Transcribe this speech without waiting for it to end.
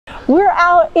We're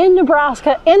out in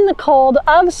Nebraska in the cold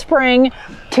of spring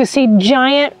to see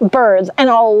giant birds, and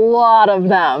a lot of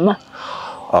them.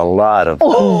 A lot of them,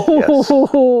 yes.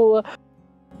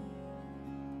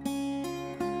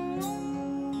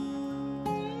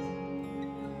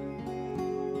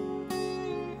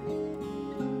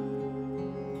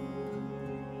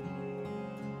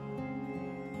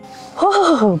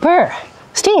 Oh, Burr.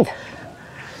 Steve,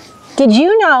 did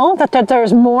you know that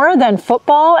there's more than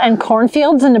football and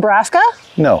cornfields in Nebraska?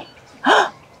 No.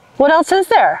 What else is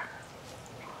there?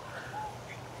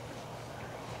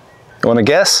 You want to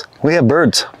guess? We have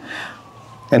birds.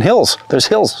 And hills. There's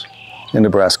hills in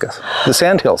Nebraska. The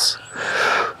sand hills.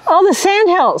 Oh, the sand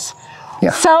hills.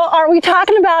 Yeah. So are we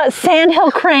talking about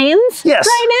Sandhill Cranes yes,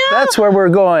 right now? That's where we're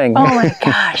going. Oh my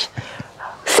gosh.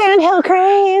 Sandhill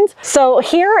Cranes. So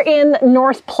here in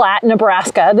North Platte,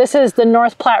 Nebraska, this is the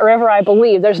North Platte River, I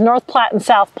believe. There's North Platte and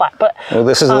South Platte. But well,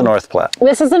 this is the North Platte.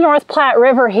 This is the North Platte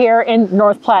River here in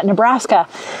North Platte, Nebraska.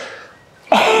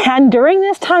 And during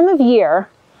this time of year,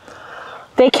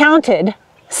 they counted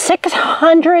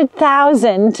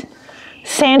 600,000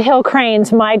 Sandhill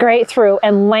cranes migrate through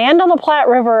and land on the Platte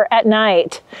River at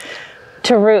night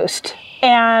to roost.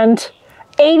 And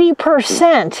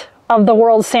 80% of the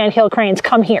world's Sandhill cranes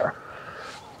come here.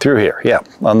 Through here, yeah,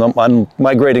 on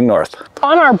migrating north.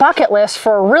 On our bucket list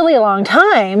for a really long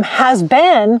time has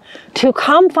been to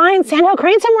come find Sandhill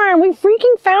crane somewhere, and we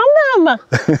freaking found them.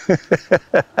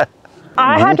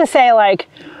 I have to say, like,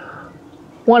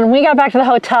 when we got back to the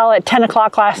hotel at 10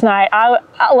 o'clock last night, I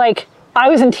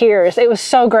was in tears. It was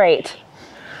so great.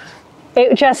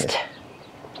 It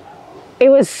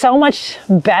was so much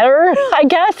better, I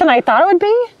guess, than I thought it would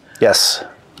be. Yes.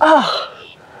 Oh,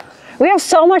 we have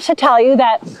so much to tell you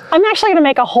that I'm actually going to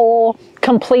make a whole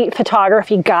complete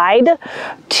photography guide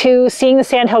to seeing the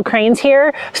Sandhill cranes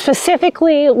here,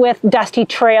 specifically with Dusty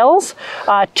Trails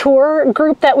tour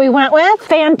group that we went with.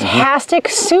 Fantastic,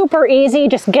 super easy.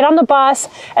 Just get on the bus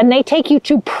and they take you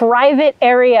to private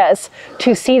areas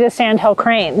to see the Sandhill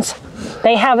cranes.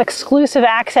 They have exclusive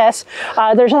access.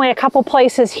 There's only a couple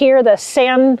places here, the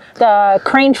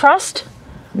Crane Trust.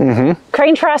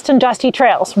 Crane Trust and Dusty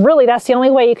Trails. Really, that's the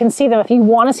only way you can see them if you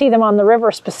want to see them on the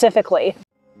river specifically.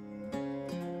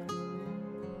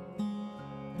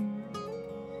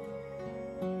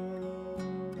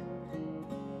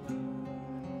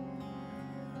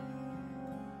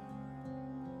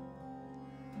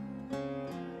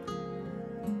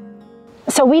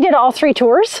 So we did all three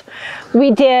tours.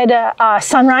 We did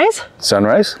sunrise.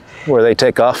 Sunrise, where they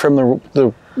take off from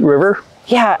the river.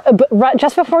 Yeah, but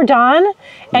just before dawn,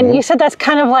 and you said that's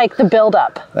kind of like the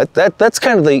build-up. That's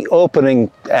kind of the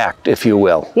opening act, if you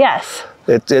will. Yes.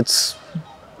 It's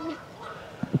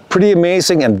pretty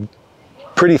amazing and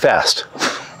pretty fast.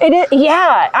 It is,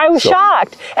 yeah, I was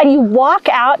shocked. And you walk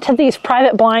out to these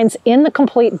private blinds in the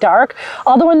complete dark.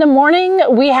 Although in the morning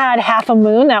we had half a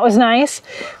moon, that was nice.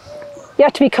 You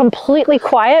have to be completely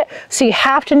quiet, so you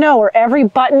have to know where every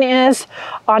button is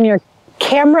on your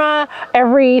camera,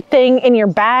 everything in your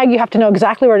bag. You have to know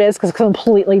exactly where it is because it's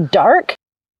completely dark.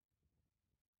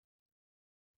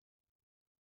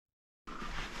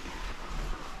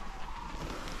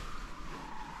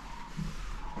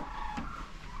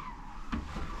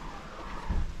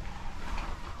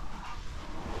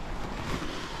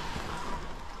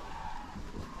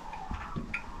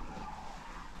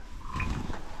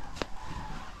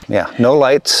 Yeah, no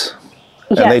lights.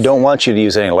 Yes. And they don't want you to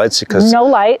use any lights because no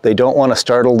light. They don't want to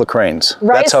startle the cranes.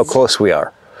 Right. That's how close we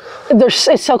are.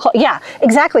 It's so close. Yeah,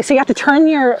 exactly. So you have to turn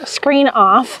your screen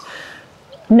off.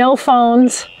 No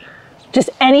phones, just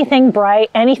anything bright,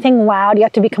 anything loud. You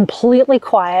have to be completely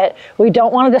quiet. We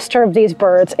don't want to disturb these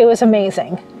birds. It was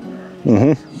amazing.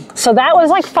 So that was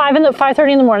like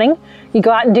 5:30 in the morning. You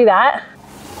go out and do that.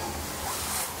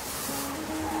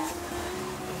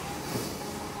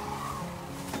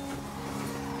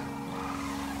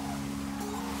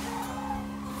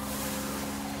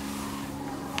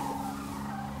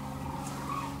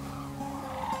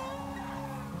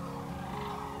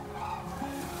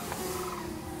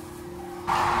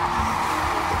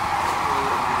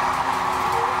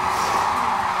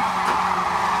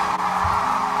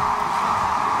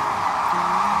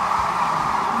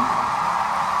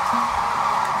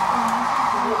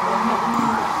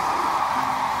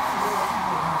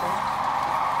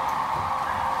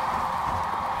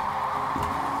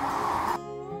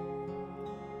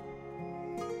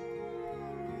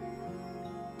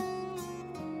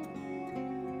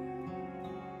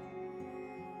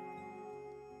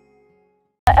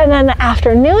 And then the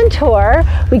afternoon tour,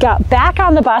 we got back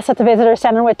on the bus at the visitor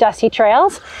center with Dusty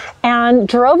Trails and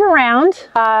drove around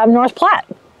North Platte.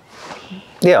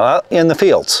 Yeah, in the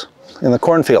fields, in the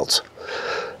cornfields.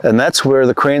 And that's where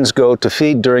the cranes go to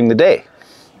feed during the day.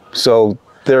 So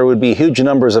there would be huge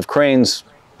numbers of cranes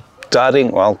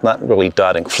dotting, well, not really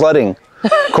dotting, flooding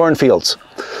cornfields.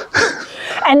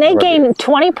 And they gain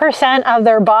 20% of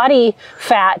their body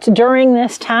fat during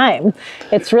this time.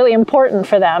 It's really important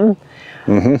for them.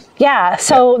 Yeah,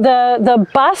 so the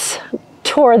bus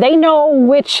tour, they know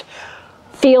which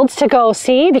fields to go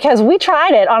see, because we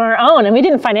tried it on our own and we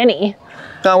didn't find any.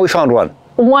 No, we found one.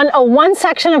 One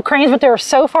section of cranes, but they were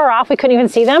so far off we couldn't even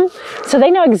see them. So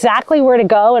they know exactly where to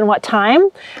go and what time.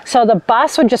 So the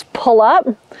bus would just pull up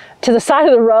to the side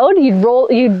of the road.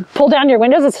 You'd pull down your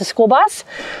windows, it's a school bus,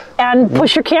 and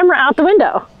push your camera out the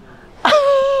window.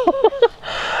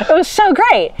 It was so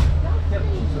great.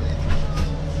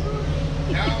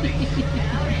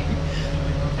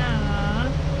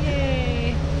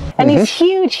 And these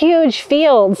huge, huge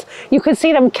fields, you could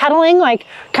see them kettling, like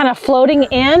kind of floating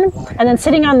in and then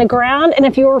sitting on the ground. And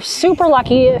if you were super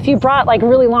lucky, if you brought like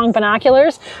really long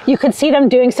binoculars, you could see them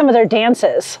doing some of their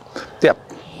dances. Yep.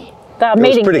 The it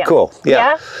mating was pretty dance. cool.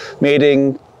 Yeah.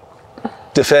 Mating,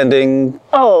 defending.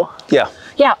 Oh. Yeah.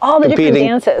 Yeah, all the Competing.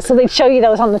 different dances. So they'd show you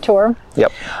those on the tour.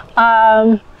 Yep.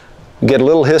 Get a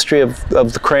little history of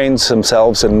the cranes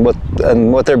themselves and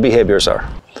what their behaviors are.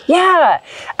 Yeah,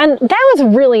 and that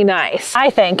was really nice, I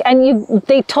think. And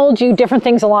they told you different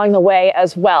things along the way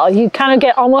as well. You kind of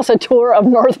get almost a tour of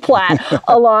North Platte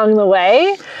along the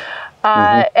way.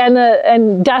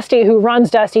 And Dusty, who runs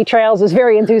Dusty Trails, is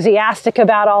very enthusiastic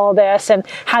about all of this and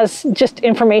has just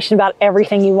information about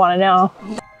everything you want to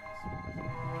know.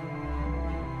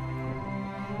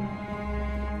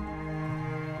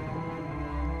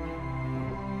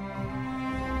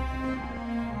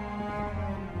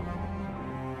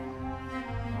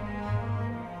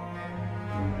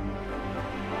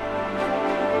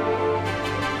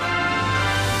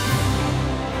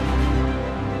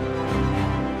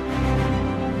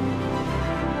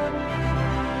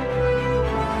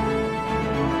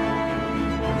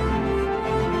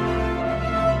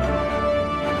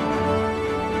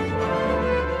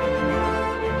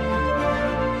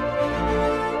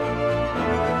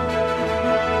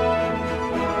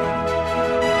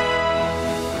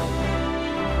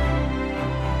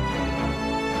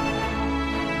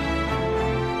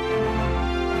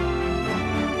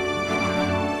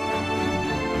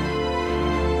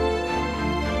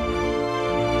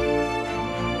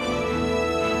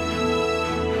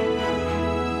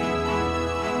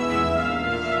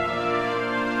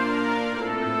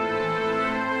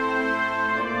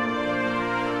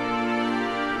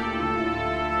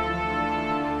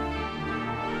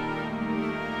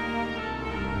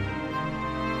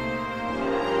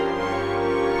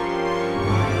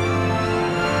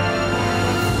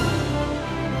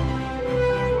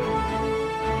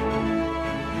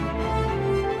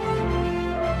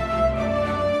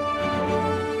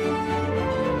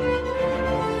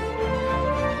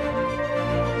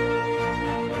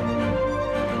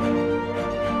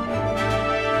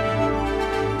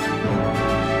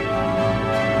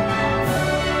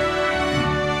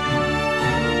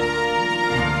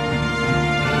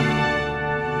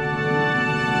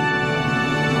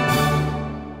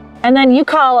 And then you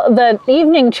call the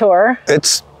evening tour.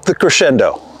 It's the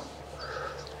crescendo,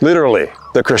 literally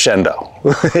the crescendo.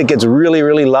 It gets really,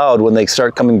 really loud when they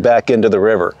start coming back into the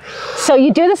river. So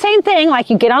you do the same thing, like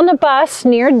you get on the bus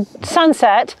near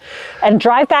sunset and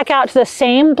drive back out to the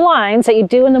same blinds that you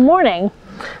do in the morning.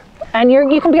 And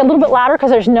you can be a little bit louder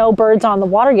because there's no birds on the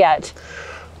water yet.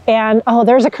 And oh,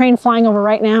 there's a crane flying over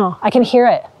right now. I can hear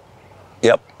it.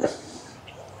 Yep.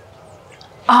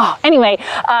 Oh, anyway,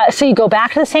 so you go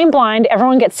back to the same blind,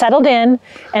 everyone gets settled in,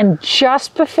 and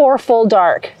just before full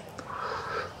dark,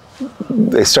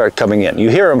 they start coming in. You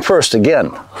hear them first again,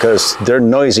 because they're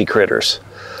noisy critters.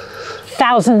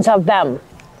 Thousands of them.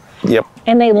 Yep.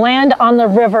 And they land on the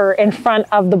river in front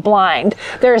of the blind.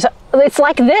 It's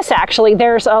like this actually,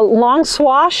 there's a long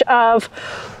swash of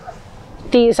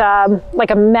these,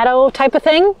 like a meadow type of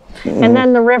thing, and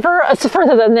then the river, it's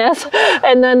further than this,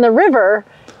 and then the river,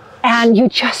 and you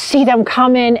just see them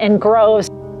come in groves.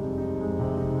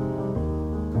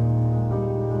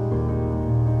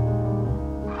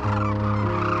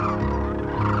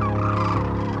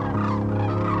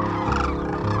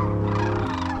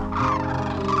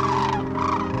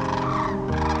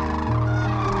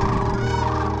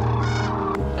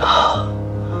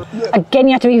 Again,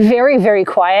 you have to be very, very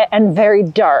quiet and very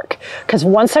dark, because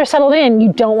once they're settled in,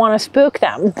 you don't want to spook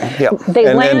them. Yep.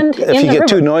 They land in the river. If you get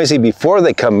too noisy before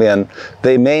they come in,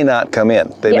 they may not come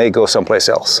in. They may go someplace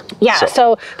else. Yeah,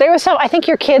 so there was some, I think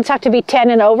your kids have to be 10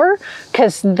 and over,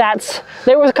 because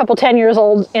there was a couple 10 years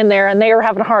old in there and they were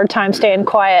having a hard time staying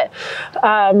quiet.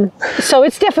 So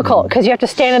it's difficult because you have to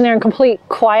stand in there in complete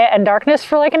quiet and darkness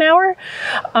for like an hour.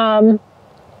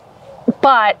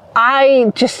 But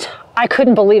I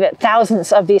couldn't believe it.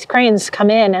 Thousands of these cranes come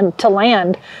in and to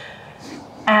land,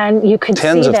 and you could see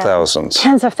them. Tens of thousands.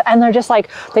 And they're just like,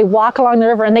 they walk along the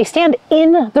river and they stand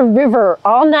in the river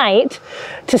all night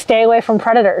to stay away from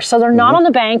predators. So they're not on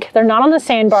the bank, they're not on the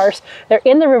sandbars, they're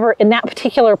in the river in that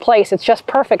particular place. It's just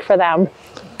perfect for them.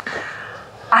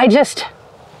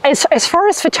 As far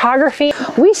as photography,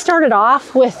 we started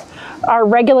off with our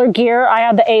regular gear. I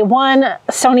had the A1,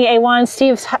 Sony A1,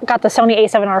 Steve's got the Sony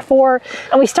A7R IV,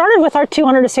 and we started with our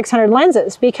 200 to 600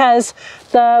 lenses because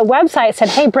the website said,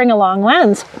 hey, bring a long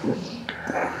lens,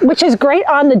 which is great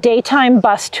on the daytime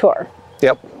bus tour.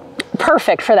 Yep.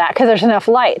 Perfect for that because there's enough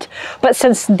light. But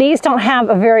since these don't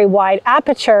have a very wide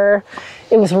aperture,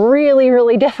 it was really,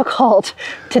 really difficult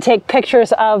to take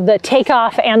pictures of the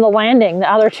takeoff and the landing,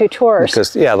 the other two tours.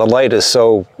 Because, yeah, the light is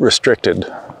so restricted.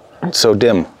 So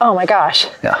dim. Oh my gosh.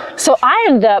 Yeah. So I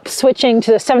ended up switching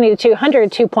to the 70 to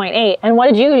 200 2.8. And what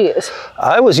did you use?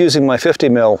 I was using my 50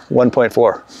 mil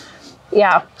 1.4.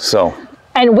 Yeah. So.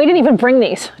 And we didn't even bring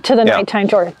these to the nighttime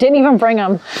tour. Didn't even bring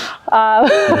them.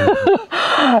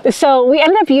 So we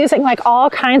ended up using like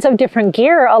all kinds of different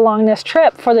gear along this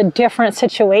trip for the different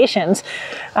situations.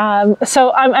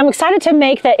 So I'm excited to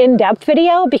make the in-depth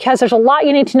video because there's a lot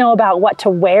you need to know about what to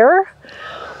wear,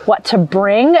 what to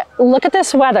bring. Look at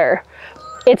this weather.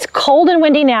 It's cold and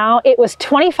windy now. It was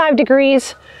 25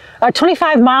 degrees,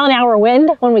 25 mile an hour wind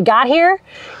when we got here.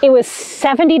 It was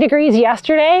 70 degrees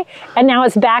yesterday, and now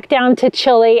it's back down to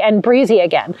chilly and breezy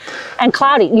again and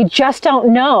cloudy. You just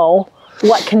don't know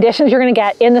what conditions you're gonna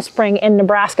get in the spring in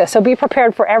Nebraska. So be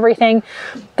prepared for everything.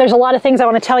 There's a lot of things I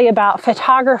wanna tell you about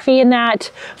photography in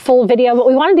that full video, but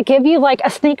we wanted to give you like a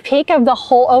sneak peek of the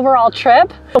whole overall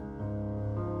trip.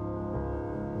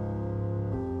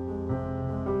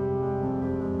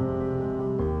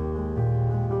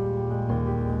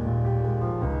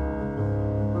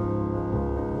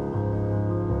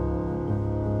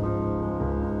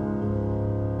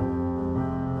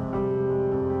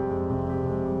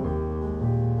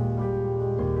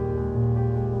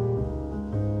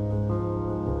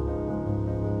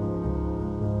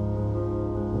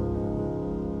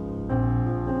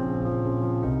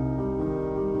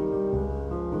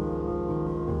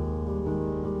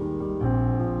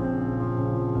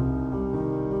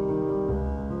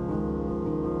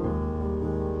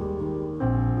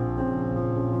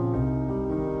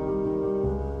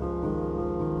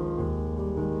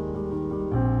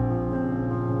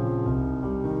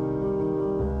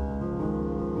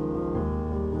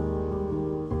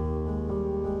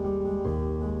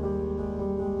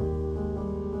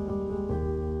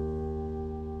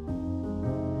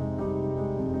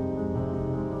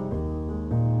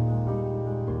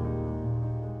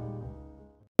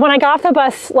 When I got off the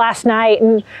bus last night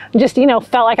and just, you know,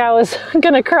 felt like I was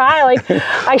gonna cry, like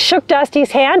I shook Dusty's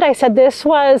hand. I said, this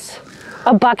was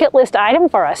a bucket list item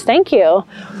for us, thank you.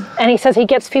 And he says he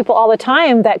gets people all the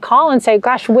time that call and say,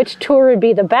 gosh, which tour would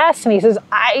be the best? And he says,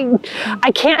 I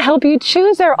can't help you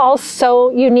choose. They're all so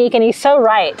unique, and he's so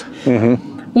right.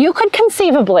 Mm-hmm. You could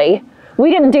conceivably, we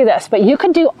didn't do this, but you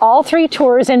could do all 3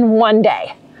 tours in one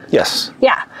day. Yes.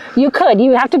 Yeah, you could.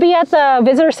 You have to be at the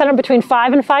visitor center between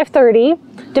 5 and 5:30,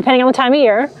 depending on the time of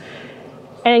year.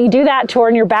 And you do that tour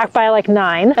and you're back by like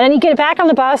 9. And then you get back on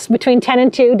the bus between 10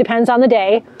 and 2, depends on the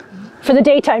day, for the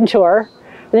daytime tour.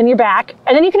 And then you're back.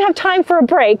 And then you can have time for a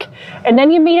break. And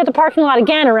then you meet at the parking lot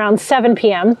again around 7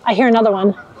 p.m. I hear another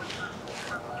one.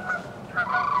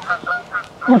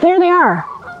 Well, there they are.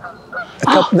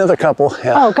 Another couple,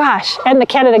 yeah. Oh gosh, and the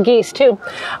Canada geese too.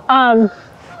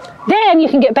 Then you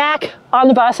can get back on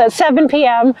the bus at 7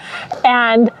 p.m.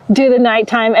 and do the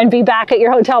nighttime and be back at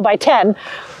your hotel by 10.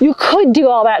 You could do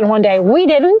all that in one day. We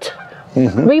didn't.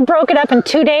 Mm-hmm. We broke it up in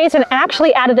 2 days and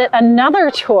actually added another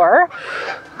tour.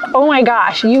 Oh my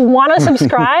gosh, you want to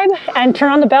subscribe and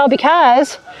turn on the bell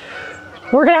because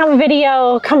we're going to have a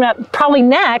video coming up probably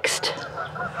next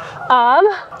of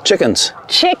chickens.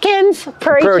 Chickens,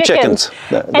 prairie chickens.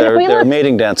 They're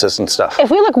mating dances and stuff.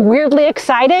 If we look weirdly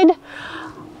excited,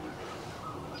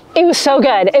 It was so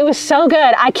good. It was so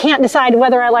good. I can't decide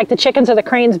whether I like the chickens or the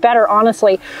cranes better,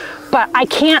 honestly. But I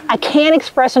can't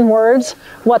express in words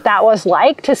what that was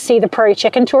like to see the prairie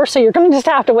chicken tour. So you're going to just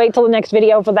have to wait till the next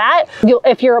video for that.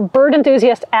 If you're a bird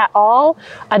enthusiast at all,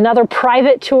 another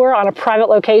private tour on a private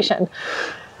location.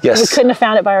 Yes. We couldn't have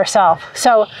found it by ourselves.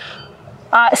 So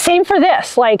same for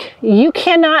this. Like, you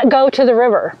cannot go to the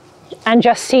river and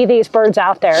just see these birds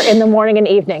out there in the morning and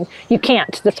evening. You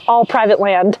can't. That's all private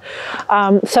land.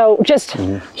 So just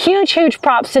huge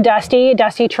props to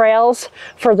Dusty Trails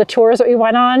for the tours that we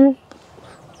went on.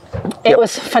 It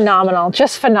was phenomenal,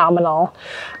 just phenomenal.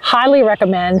 Highly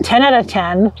recommend, 10 out of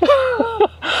 10.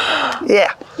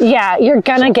 Yeah. Yeah, you're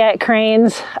gonna get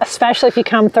cranes, especially if you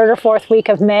come 3rd or 4th week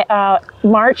of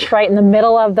March, right in the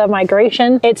middle of the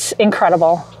migration. It's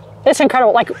incredible. It's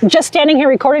incredible. Like, just standing here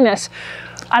recording this,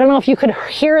 I don't know if you could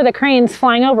hear the cranes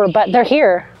flying over, but they're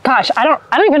here. Gosh, I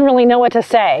don't even really know what to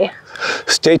say.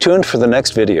 Stay tuned for the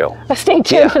next video. Stay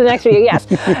tuned for the next video, yes.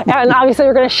 And obviously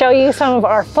we're going to show you some of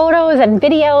our photos and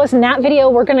videos. In that video,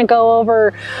 we're going to go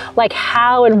over like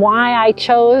how and why I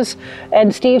chose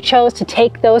and Steve chose to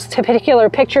take those particular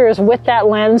pictures with that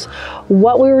lens,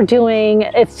 what we were doing.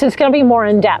 It's just going to be more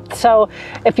in depth. So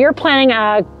if you're planning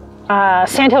a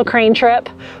Sandhill Crane trip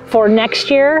for next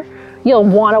year, you'll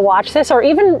want to watch this, or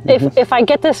even if I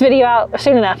get this video out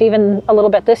soon enough, even a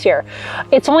little bit this year.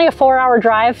 It's only a 4-hour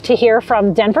drive to here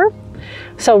from Denver,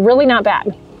 so really not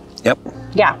bad. Yep.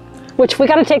 Yeah, which we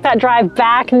got to take that drive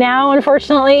back now,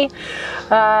 unfortunately.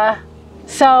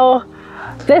 So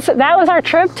that was our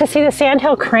trip to see the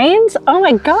Sandhill Cranes. Oh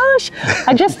my gosh,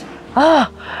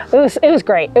 it was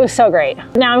great. It was so great.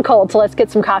 Now I'm cold, so let's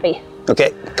get some coffee. Okay,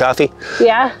 coffee.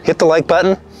 Yeah. Hit the like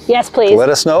button. Yes, please. Let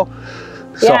us know.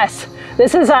 Yes,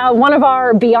 this is one of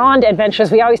our Beyond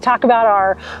adventures. We always talk about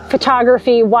our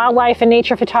photography, wildlife and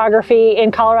nature photography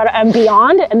in Colorado and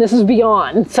beyond, and this is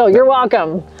beyond, so you're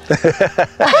welcome.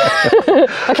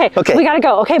 Okay, we gotta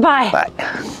go. Okay, bye. Bye.